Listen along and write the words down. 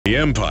The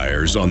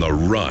Empire's on the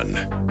run.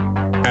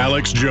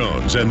 Alex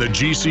Jones and the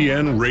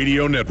GCN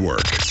Radio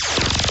Network.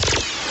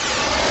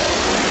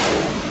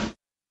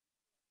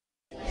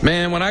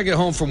 Man, when I get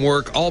home from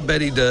work, all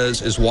Betty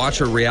does is watch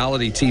her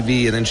reality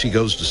TV and then she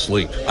goes to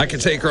sleep. I can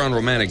take her on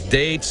romantic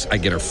dates, I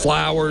get her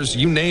flowers,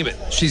 you name it.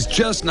 She's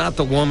just not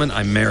the woman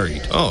I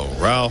married. Oh,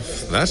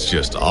 Ralph, that's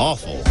just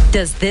awful.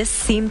 Does this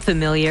seem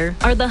familiar?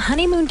 Are the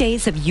honeymoon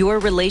days of your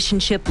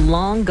relationship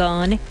long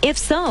gone? If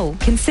so,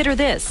 consider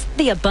this: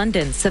 the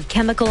abundance of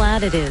chemical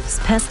additives,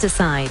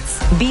 pesticides,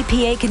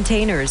 BPA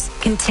containers,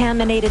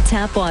 contaminated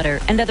tap water,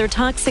 and other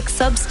toxic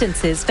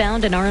substances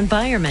found in our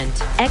environment.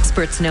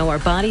 Experts know our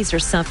bodies are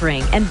suffering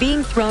and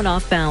being thrown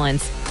off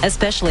balance,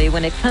 especially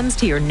when it comes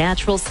to your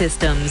natural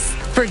systems.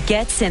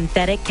 Forget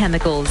synthetic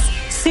chemicals.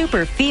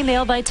 Super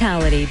Female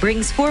Vitality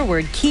brings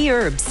forward key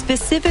herbs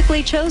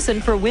specifically chosen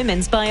for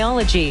women's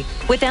biology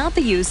without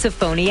the use of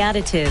phony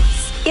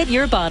additives. Get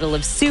your bottle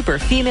of Super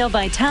Female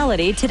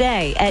Vitality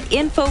today at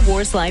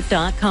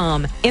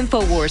InfoWarsLife.com,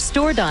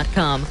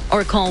 InfoWarsStore.com,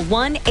 or call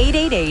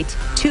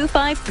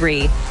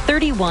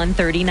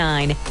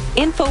 1-888-253-3139.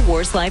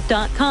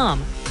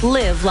 InfoWarsLife.com.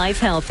 Live life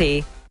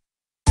healthy.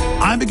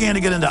 I began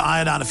to get into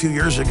iodine a few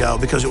years ago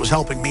because it was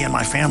helping me and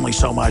my family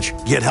so much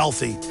get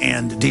healthy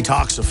and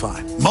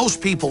detoxify.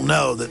 Most people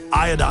know that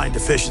iodine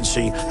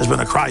deficiency has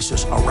been a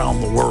crisis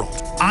around the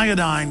world.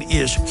 Iodine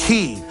is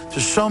key to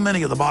so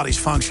many of the body's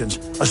functions,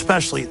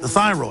 especially the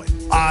thyroid.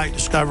 I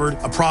discovered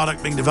a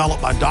product being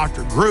developed by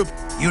Dr. Group.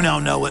 You now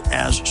know it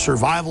as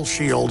Survival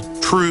Shield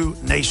True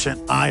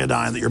Nascent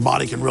Iodine that your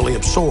body can really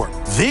absorb.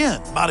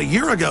 Then, about a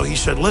year ago, he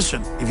said,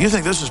 listen, if you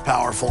think this is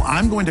powerful,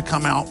 I'm going to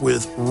come out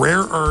with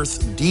rare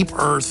earth, deep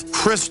earth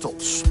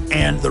crystals.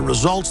 And the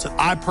results that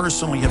I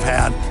personally have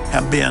had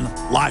have been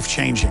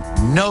life-changing.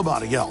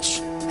 Nobody else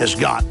has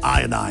got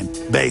iodine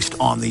based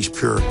on these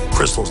pure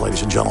crystals,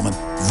 ladies and gentlemen.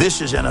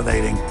 This is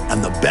innovating,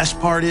 and the best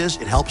part is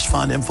it helps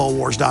fund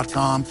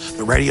Infowars.com,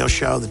 the radio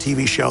show, the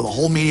TV show, the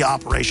whole media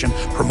operation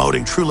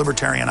promoting true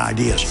libertarian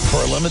ideas.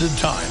 For a limited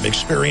time,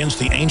 experience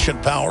the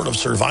ancient power of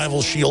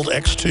Survival Shield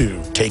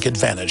X2. Take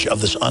advantage of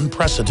this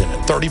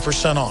unprecedented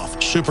 30%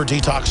 off Super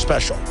Detox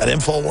Special at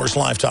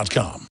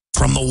InfoWarsLife.com.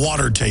 From the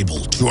water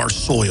table to our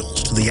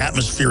soils to the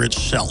atmosphere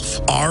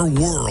itself, our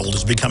world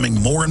is becoming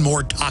more and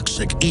more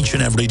toxic each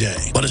and every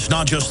day. But it's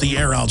not just the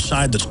air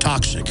outside that's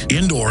toxic.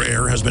 Indoor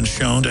air has been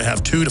shown to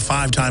have 2 to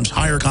 5 times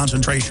higher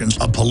concentrations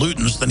of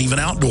pollutants than even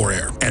outdoor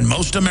air. And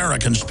most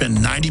Americans spend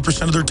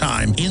 90% of their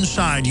time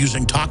inside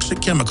using toxic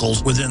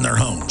chemicals within their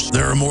homes.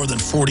 There are more than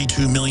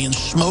 42 million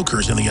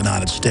smokers in the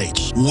United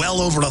States.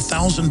 Well over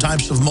 1,000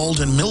 types of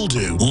mold and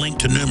mildew linked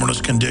to numerous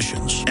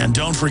conditions. And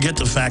don't forget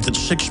the fact that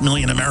 6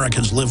 million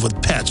Americans live with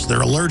pets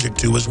they're allergic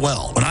to as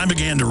well. When I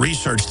began to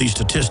research these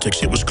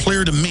statistics, it was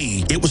clear to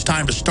me it was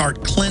time to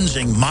start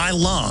cleansing my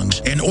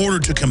lungs in order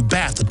to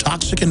combat the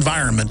toxic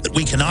environment that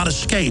we cannot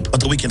escape, but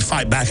that we can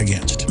fight back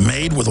against.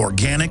 Made with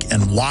organic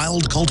and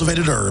wild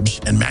cultivated herbs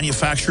and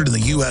manufactured in the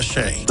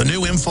USA, the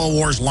new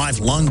InfoWars Life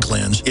Lung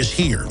Cleanse is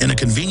here in a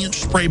convenient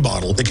spray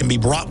bottle that can be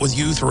brought with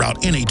you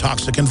throughout any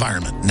toxic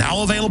environment.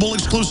 Now available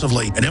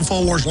exclusively at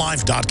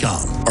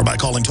InfoWarsLife.com or by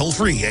calling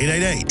toll-free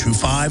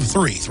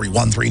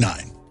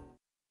 888-253-3139.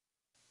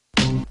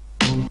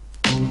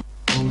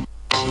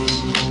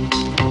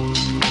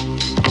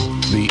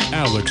 The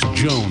Alex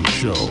Jones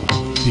Show,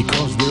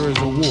 because there is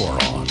a war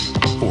on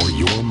for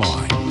your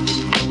mind.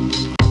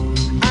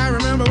 I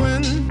remember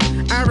when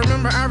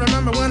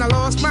I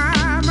lost my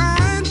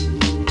mind.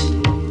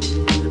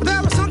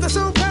 There was something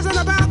so pleasant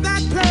about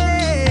that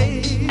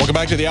place. Welcome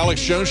back to the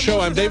Alex Jones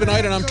Show. I'm David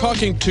Knight, and I'm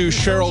talking to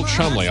Cheryl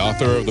Chumley,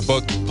 author of the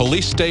book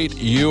Police State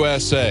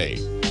USA: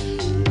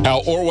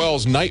 How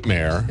Orwell's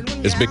Nightmare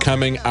is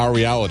Becoming Our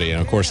Reality.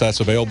 And, of course, that's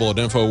available at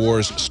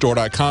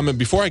InfoWarsStore.com. And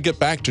before I get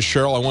back to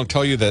Cheryl, I want to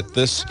tell you that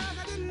this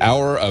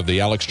hour of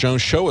the Alex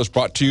Jones Show is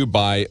brought to you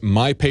by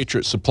My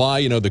Patriot Supply.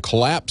 You know, the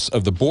collapse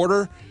of the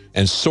border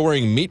and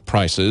soaring meat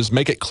prices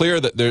make it clear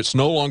that there's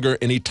no longer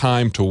any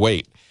time to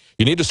wait.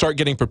 You need to start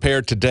getting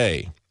prepared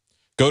today.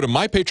 Go to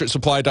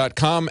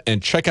MyPatriotSupply.com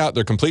and check out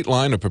their complete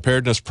line of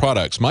preparedness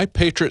products. My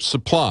Patriot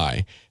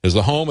Supply is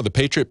the home of the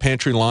Patriot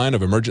Pantry line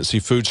of emergency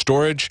food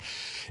storage.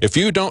 If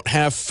you don't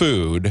have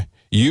food,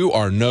 you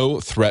are no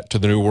threat to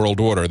the New World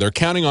Order. They're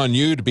counting on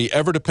you to be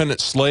ever-dependent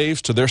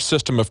slaves to their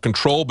system of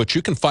control, but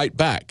you can fight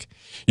back.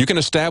 You can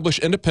establish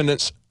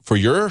independence for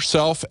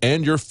yourself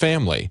and your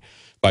family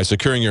by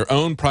securing your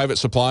own private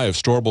supply of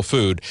storable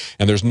food.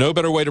 And there's no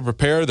better way to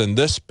prepare than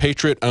this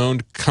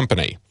Patriot-owned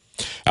company.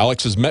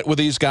 Alex has met with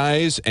these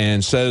guys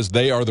and says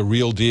they are the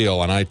real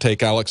deal, and I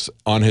take Alex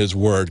on his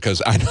word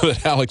because I know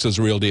that Alex is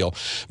the real deal.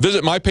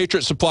 Visit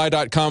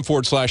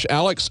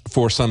mypatriotsupply.com/Alex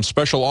for some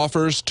special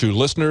offers to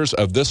listeners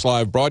of this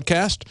live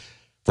broadcast.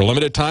 For a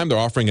limited time, they're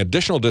offering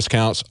additional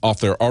discounts off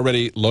their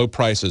already low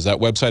prices. That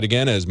website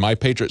again is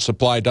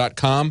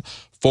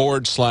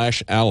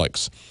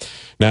mypatriotsupply.com/Alex.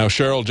 Now,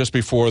 Cheryl, just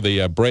before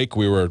the break,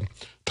 we were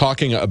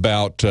talking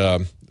about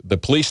the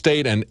police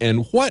state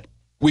and what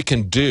we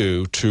can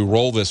do to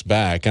roll this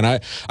back. And I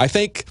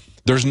think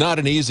There's not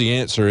an easy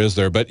answer, is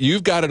there? But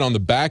you've got it on the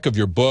back of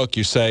your book.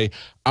 You say,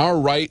 our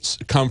rights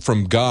come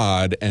from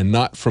God and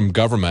not from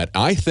government.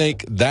 I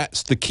think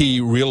that's the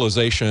key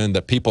realization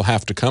that people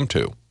have to come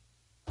to.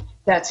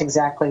 That's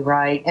exactly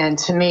right. And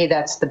to me,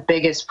 that's the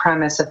biggest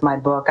premise of my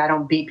book. I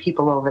don't beat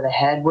people over the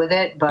head with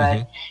it,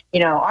 but, you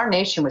know, our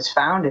nation was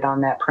founded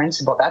on that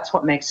principle. That's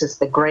what makes us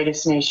the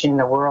greatest nation in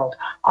the world.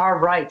 Our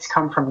rights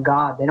come from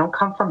God. They don't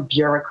come from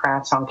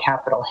bureaucrats on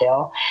Capitol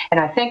Hill.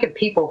 And I think if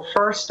people,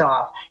 first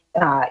off,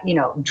 you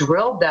know,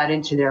 drilled that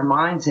into their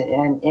minds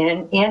and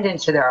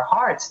into their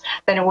hearts,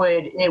 then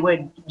it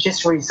would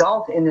just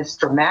result in this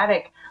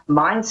dramatic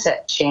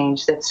mindset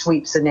change that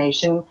sweeps the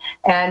nation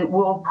and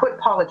will put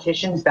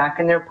politicians back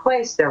in their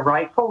place, their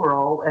rightful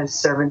role as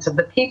servants of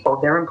the people,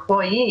 their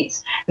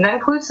employees. And that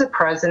includes the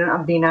President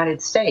of the United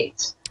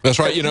States. That's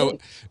right. You know,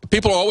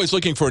 people are always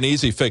looking for an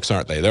easy fix,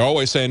 aren't they? They're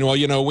always saying, well,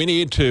 you know, we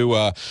need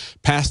to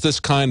pass this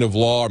kind of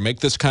law or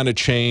make this kind of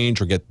change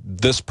or get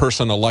this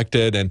person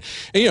elected. And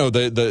you know,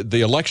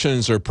 the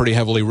elections are pretty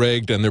heavily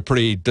rigged and they're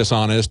pretty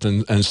dishonest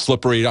and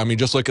slippery. I mean,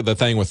 just look at the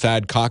thing with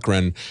Thad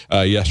Cochran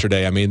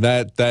yesterday. I mean,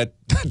 that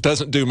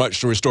doesn't do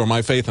much to restore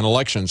my faith in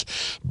elections.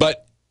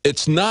 But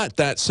it's not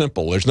that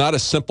simple. There's not a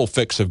simple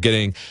fix of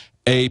getting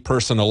a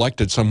person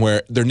elected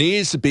somewhere. There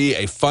needs to be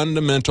a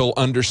fundamental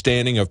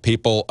understanding of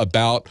people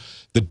about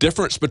the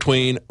difference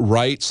between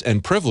rights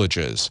and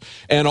privileges,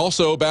 and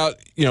also about,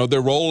 you know,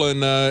 their role in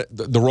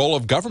the role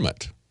of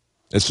government.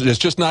 It's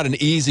just not an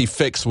easy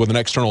fix with an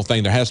external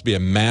thing. There has to be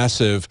a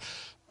massive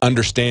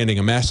understanding,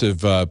 a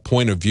massive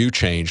point of view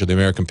change of the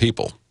American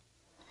people.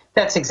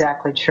 That's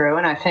exactly true.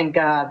 And I think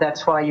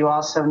that's why you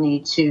also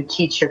need to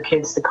teach your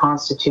kids the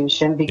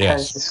Constitution,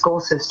 because the school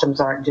systems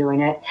aren't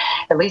doing it.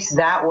 At least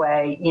that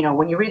way, you know,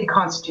 when you read the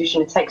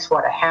Constitution, it takes,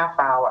 what, a half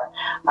hour.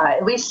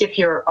 At least if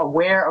you're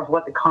aware of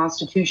what the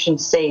Constitution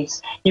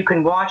states, you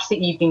can watch the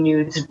evening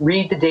news,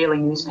 read the daily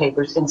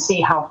newspapers, and see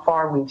how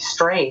far we've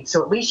strayed.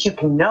 So at least you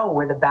can know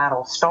where the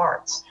battle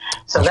starts.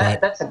 So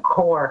that's a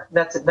core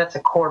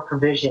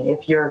provision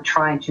if you're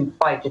trying to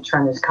fight to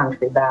turn this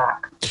country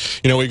back.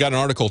 You know, we've got an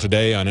article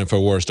today on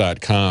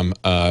Infowars.com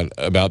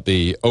about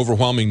the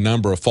overwhelming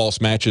number of false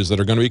matches that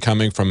are going to be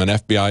coming from an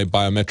FBI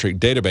biometric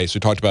database we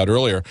talked about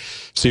earlier.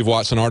 Steve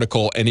Watson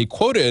article, and he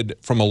quoted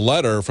from a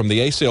letter from the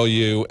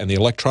ACLU and the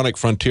Electronic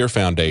Frontier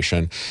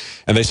Foundation,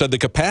 and they said the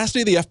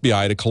capacity of the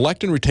FBI to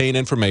collect and retain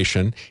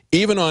information,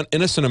 even on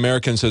innocent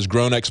Americans, has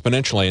grown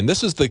exponentially. And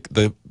this is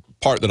the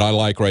part that I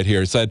like right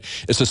here. It said,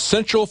 it's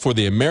essential for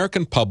the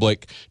American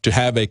public to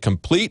have a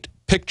complete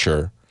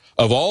picture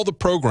of all the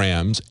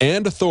programs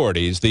and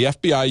authorities the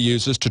FBI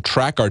uses to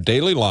track our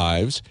daily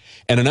lives,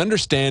 and an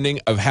understanding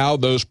of how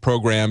those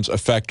programs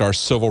affect our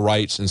civil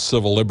rights and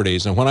civil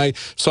liberties. And when I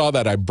saw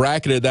that, I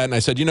bracketed that and I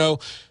said, you know,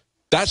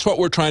 that's what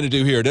we're trying to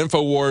do here at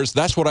InfoWars.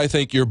 That's what I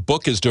think your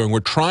book is doing. We're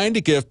trying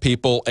to give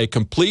people a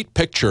complete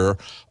picture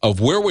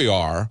of where we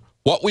are,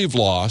 what we've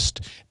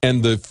lost,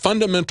 and the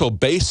fundamental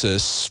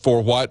basis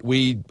for what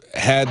we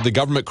had the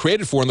government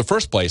created for in the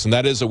first place, and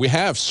that is that we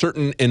have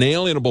certain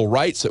inalienable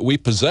rights that we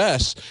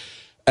possess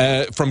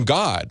from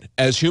God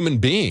as human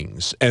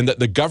beings, and that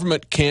the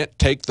government can't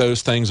take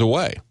those things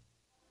away.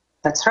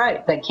 That's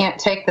right. They can't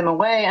take them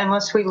away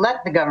unless we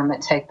let the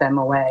government take them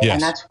away. Yes.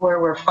 And that's where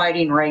we're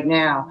fighting right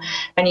now.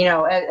 And, you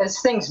know, as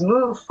things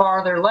move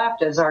farther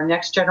left, as our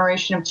next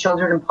generation of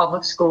children in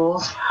public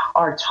schools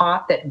are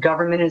taught that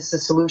government is the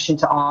solution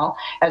to all,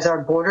 as our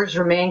borders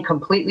remain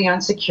completely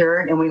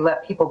unsecured and we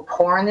let people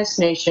pour in this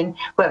nation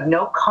who have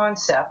no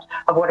concept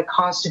of what a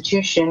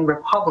constitution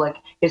republic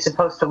is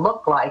supposed to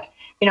look like,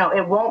 you know,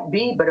 it won't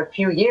be but a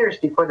few years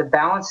before the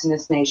balance in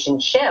this nation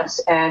shifts.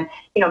 And,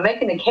 you know,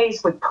 making the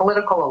case with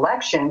political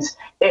elections,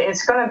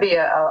 it's going to be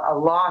a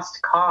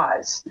lost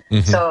cause.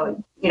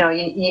 So, you know,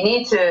 you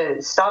need to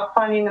stop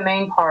funding the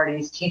main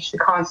parties, teach the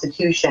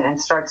Constitution,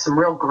 and start some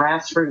real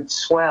grassroots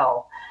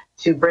swell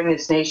to bring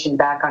this nation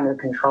back under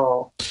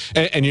control.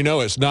 And you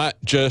know, it's not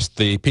just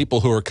the people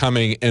who are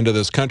coming into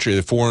this country,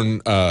 the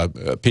foreign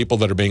people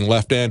that are being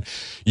left in,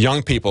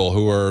 young people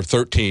who are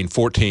 13,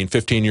 14,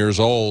 15 years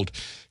old,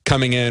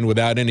 coming in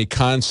without any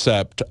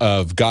concept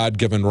of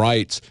God-given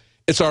rights.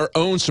 It's our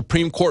own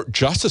Supreme Court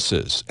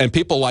justices and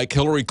people like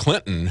Hillary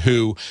Clinton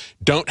who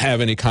don't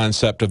have any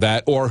concept of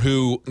that, or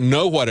who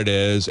know what it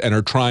is and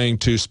are trying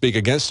to speak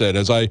against it.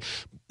 As I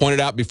pointed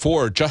out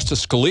before,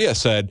 Justice Scalia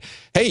said,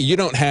 hey, you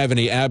don't have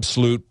any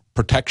absolute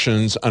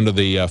protections under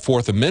the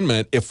Fourth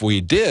Amendment. If we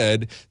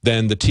did,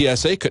 then the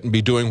TSA couldn't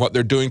be doing what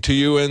they're doing to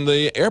you in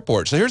the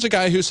airport. So here's a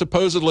guy who's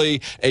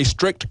supposedly a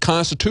strict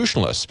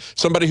constitutionalist,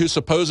 somebody who's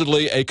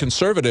supposedly a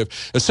conservative,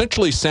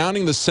 essentially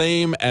sounding the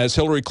same as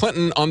Hillary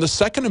Clinton on the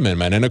Second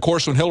Amendment. And of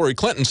course, when Hillary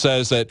Clinton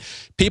says that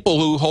people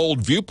who hold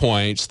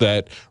viewpoints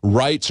that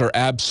rights are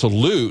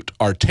absolute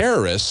are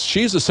terrorists,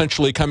 she's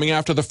essentially coming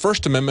after the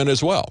First Amendment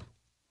as well.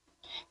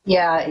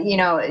 Yeah, you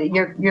know,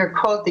 your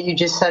quote that you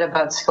just said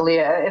about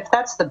Scalia, if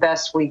that's the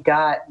best we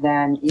got,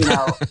 then, you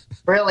know,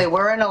 really,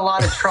 we're in a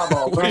lot of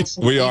trouble. We're in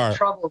some deep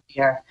trouble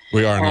here.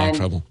 We are in a lot of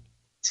trouble.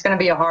 It's going to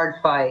be a hard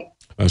fight.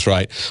 That's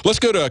right. Let's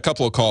go to a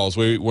couple of calls.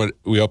 We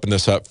open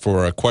this up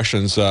for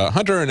questions.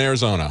 Hunter in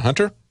Arizona.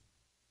 Hunter?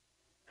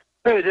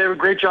 Hey, David.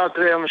 Great job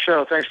today on the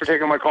show. Thanks for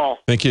taking my call.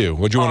 Thank you.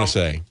 What do you want to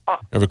say?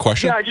 Have a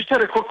question? Yeah, I just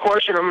had a quick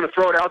question. I'm going to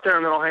throw it out there,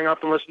 and then I'll hang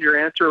up and listen to your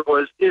answer.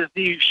 Is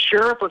the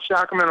sheriff of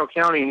Sacramento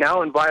County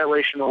now in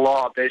violation of the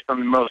law based on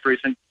the most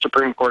recent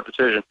Supreme Court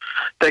decision?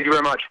 Thank you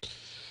very much.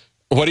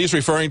 What he's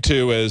referring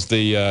to is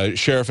the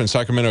sheriff in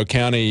Sacramento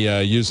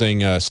County using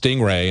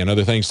Stingray and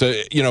other things. So,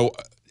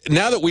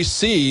 now that we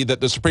see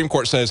that the Supreme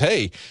Court says,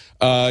 hey,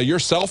 your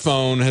cell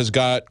phone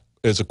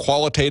is a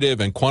qualitative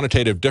and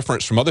quantitative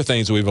difference from other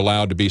things that we've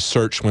allowed to be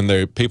searched when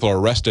the people are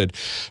arrested,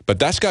 but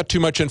that's got too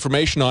much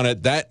information on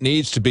it. That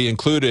needs to be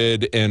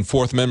included in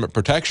Fourth Amendment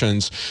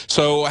protections.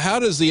 So how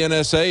does the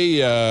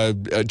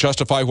NSA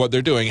justify what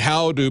they're doing?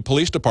 How do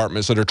police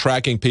departments that are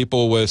tracking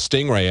people with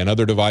Stingray and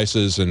other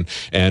devices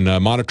and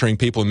monitoring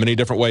people in many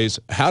different ways,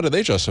 how do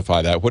they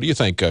justify that? What do you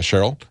think,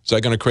 Cheryl? Is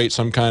that going to create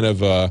some kind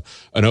of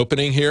an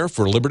opening here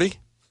for liberty?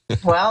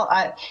 Well,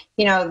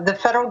 the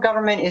federal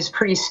government is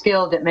pretty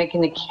skilled at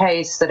making the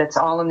case that it's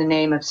all in the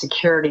name of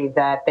security,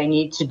 that they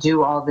need to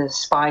do all this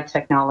spy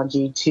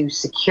technology to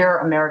secure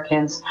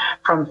Americans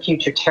from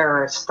future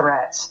terrorist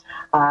threats.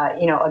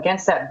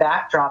 Against that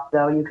backdrop,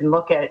 though, you can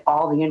look at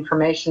all the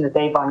information that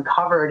they've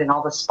uncovered and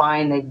all the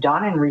spying they've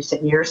done in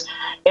recent years.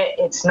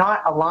 It's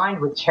not aligned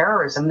with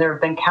terrorism. There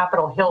have been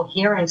Capitol Hill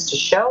hearings to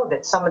show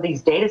that some of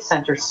these data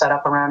centers set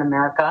up around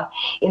America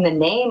in the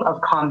name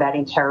of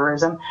combating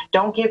terrorism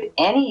don't give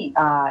any,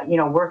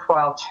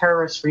 worthwhile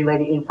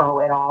terrorist-related info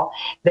at all.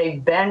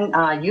 They've been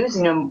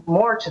using them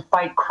more to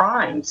fight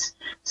crimes.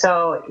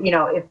 So,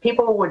 if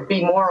people would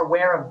be more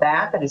aware of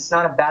that it's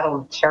not a battle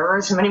of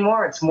terrorism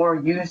anymore, it's more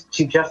used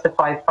to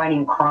justify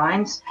fighting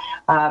crimes,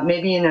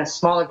 maybe in a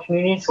smaller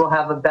communities we'll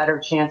have a better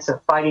chance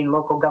of fighting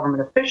local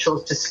government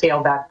officials to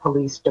scale back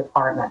police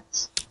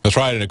departments. That's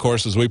right. And of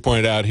course, as we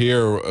pointed out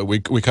here, we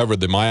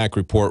covered the MIAC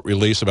report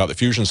release about the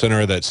Fusion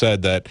Center that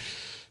said that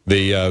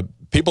the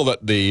people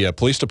that the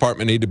police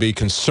department need to be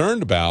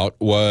concerned about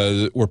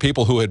were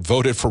people who had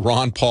voted for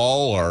Ron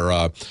Paul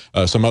or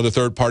some other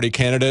third-party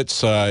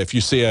candidates. If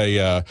you see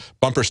a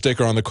bumper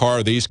sticker on the car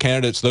of these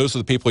candidates, those are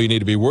the people you need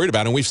to be worried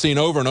about. And we've seen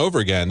over and over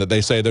again that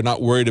they say they're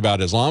not worried about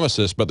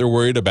Islamicists, but they're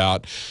worried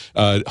about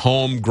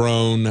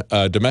homegrown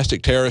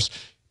domestic terrorists.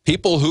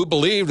 People who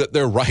believe that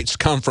their rights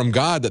come from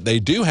God, that they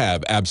do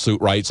have absolute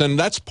rights. And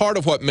that's part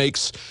of what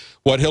makes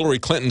what Hillary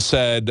Clinton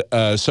said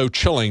so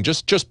chilling.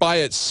 Just by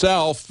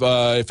itself,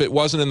 if it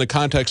wasn't in the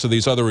context of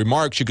these other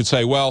remarks, you could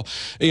say, well,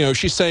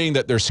 she's saying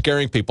that they're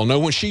scaring people. No,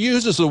 when she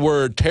uses the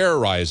word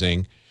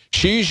terrorizing,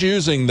 she's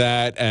using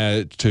that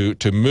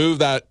to move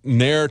that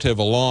narrative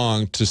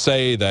along to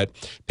say that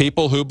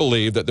people who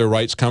believe that their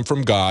rights come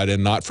from God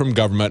and not from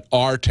government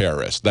are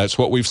terrorists. That's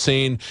what we've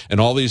seen in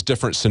all these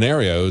different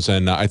scenarios,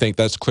 and I think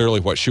that's clearly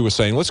what she was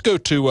saying. Let's go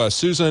to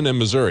Susan in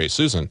Missouri.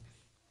 Susan.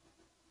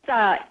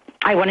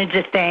 I wanted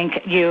to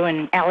thank you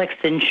and Alex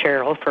and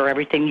Cheryl for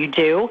everything you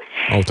do.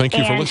 Oh, thank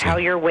you for listening. And how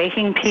you're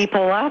waking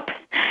people up.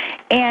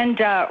 And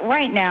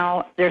right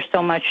now, there's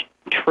so much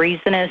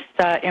treasonous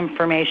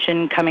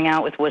information coming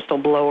out with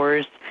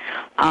whistleblowers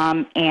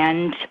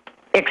and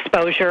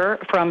exposure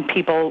from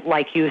people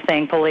like you,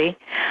 thankfully.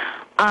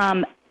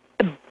 But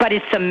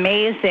it's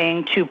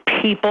amazing to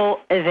people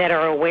that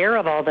are aware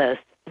of all this,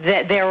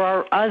 that there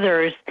are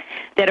others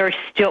that are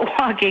still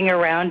walking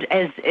around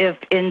as if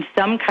in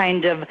some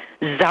kind of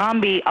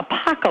zombie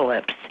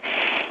apocalypse.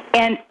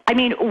 And, I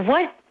mean,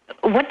 what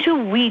do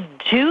we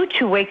do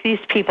to wake these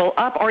people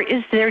up, or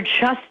is there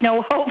just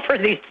no hope for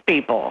these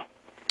people?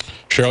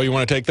 Cheryl, you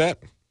want to take that?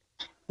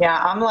 Yeah,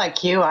 I'm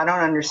like you. I don't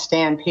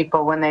understand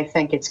people when they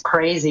think it's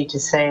crazy to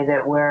say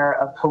that we're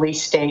a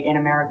police state in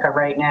America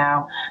right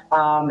now,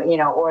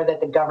 or that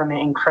the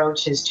government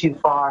encroaches too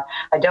far.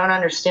 I don't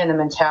understand the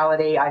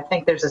mentality. I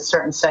think there's a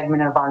certain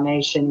segment of our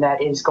nation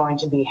that is going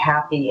to be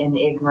happy in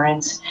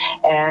ignorance.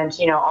 And,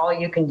 all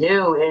you can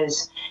do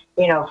is,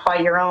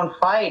 fight your own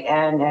fight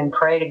and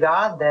pray to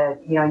God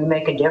that, you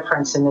make a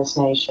difference in this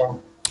nation.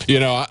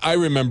 I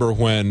remember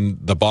when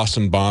the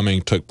Boston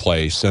bombing took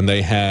place and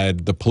they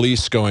had the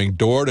police going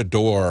door to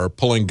door,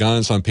 pulling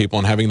guns on people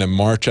and having them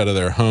march out of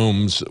their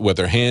homes with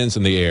their hands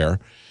in the air.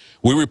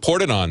 We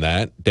reported on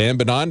that. Dan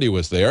Binondi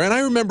was there. And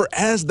I remember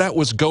as that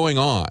was going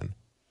on,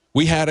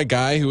 we had a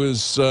guy who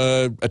was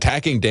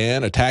attacking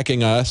Dan,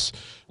 attacking us,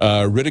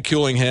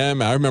 ridiculing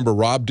him. I remember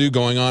Rob Dew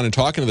going on and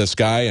talking to this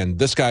guy, and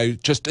this guy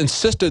just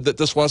insisted that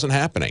this wasn't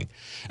happening.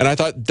 And I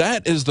thought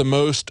that is the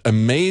most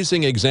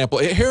amazing example.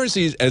 Here as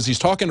he's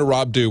talking to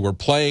Rob Dew, we're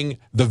playing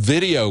the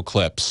video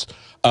clips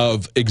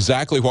of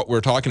exactly what we're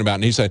talking about.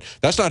 And he said,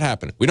 that's not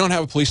happening. We don't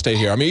have a police state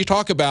here. I mean, you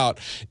talk about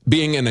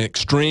being an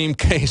extreme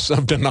case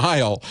of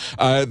denial.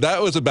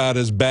 That was about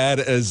as bad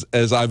as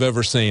I've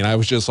ever seen. I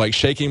was just like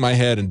shaking my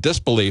head in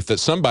disbelief that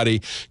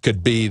somebody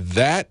could be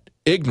that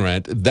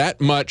ignorant, that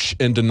much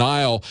in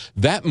denial,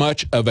 that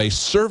much of a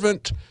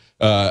servant,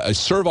 a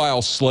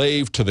servile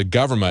slave to the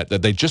government,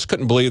 that they just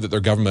couldn't believe that their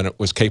government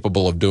was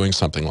capable of doing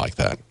something like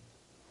that.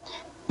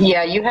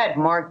 Yeah, you had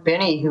Mark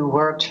Binney, who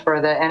worked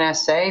for the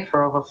NSA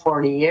for over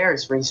 40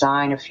 years,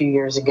 resign a few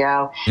years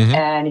ago.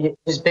 And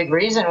his big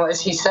reason was,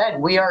 he said,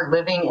 we are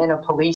living in a police